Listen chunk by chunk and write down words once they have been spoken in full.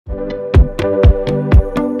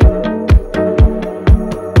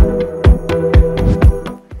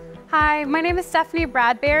Stephanie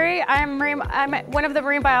Bradbury. I'm one of the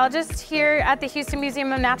marine biologists here at the Houston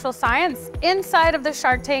Museum of Natural Science, inside of the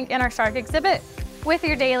shark tank in our shark exhibit, with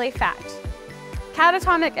your daily fact.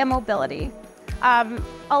 Catatonic immobility. A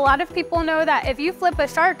lot of people know that if you flip a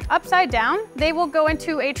shark upside down, they will go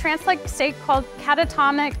into a trance-like state called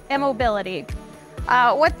catatonic immobility.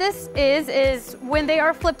 What this is when they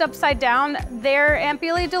are flipped upside down, they're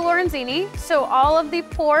ampullae de Lorenzini, so all of the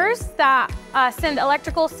pores that send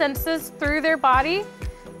electrical senses through their body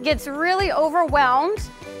gets really overwhelmed.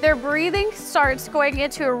 Their breathing starts going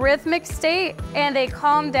into a rhythmic state, and they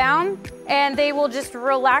calm down, and they will just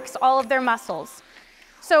relax all of their muscles.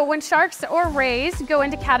 So when sharks or rays go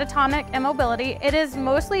into catatonic immobility, it is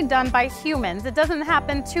mostly done by humans. It doesn't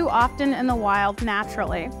happen too often in the wild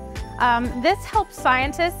naturally. This helps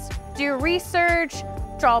scientists do research,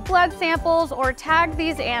 draw blood samples, or tag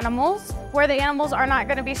these animals where the animals are not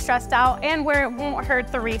going to be stressed out and where it won't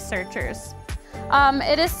hurt the researchers.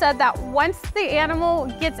 It is said that once the animal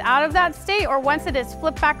gets out of that state, or once it is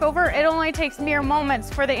flipped back over, it only takes mere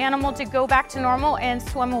moments for the animal to go back to normal and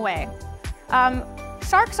swim away.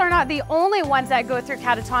 Sharks are not the only ones that go through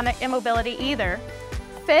catatonic immobility either.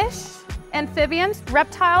 Fish, amphibians,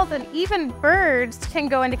 reptiles, and even birds can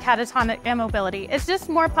go into catatonic immobility. It's just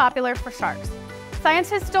more popular for sharks.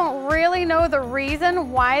 Scientists don't really know the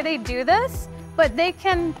reason why they do this, but they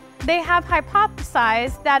have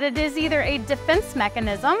hypothesized that it is either a defense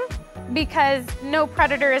mechanism, because no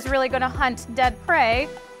predator is really going to hunt dead prey,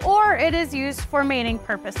 or it is used for mating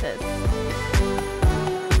purposes.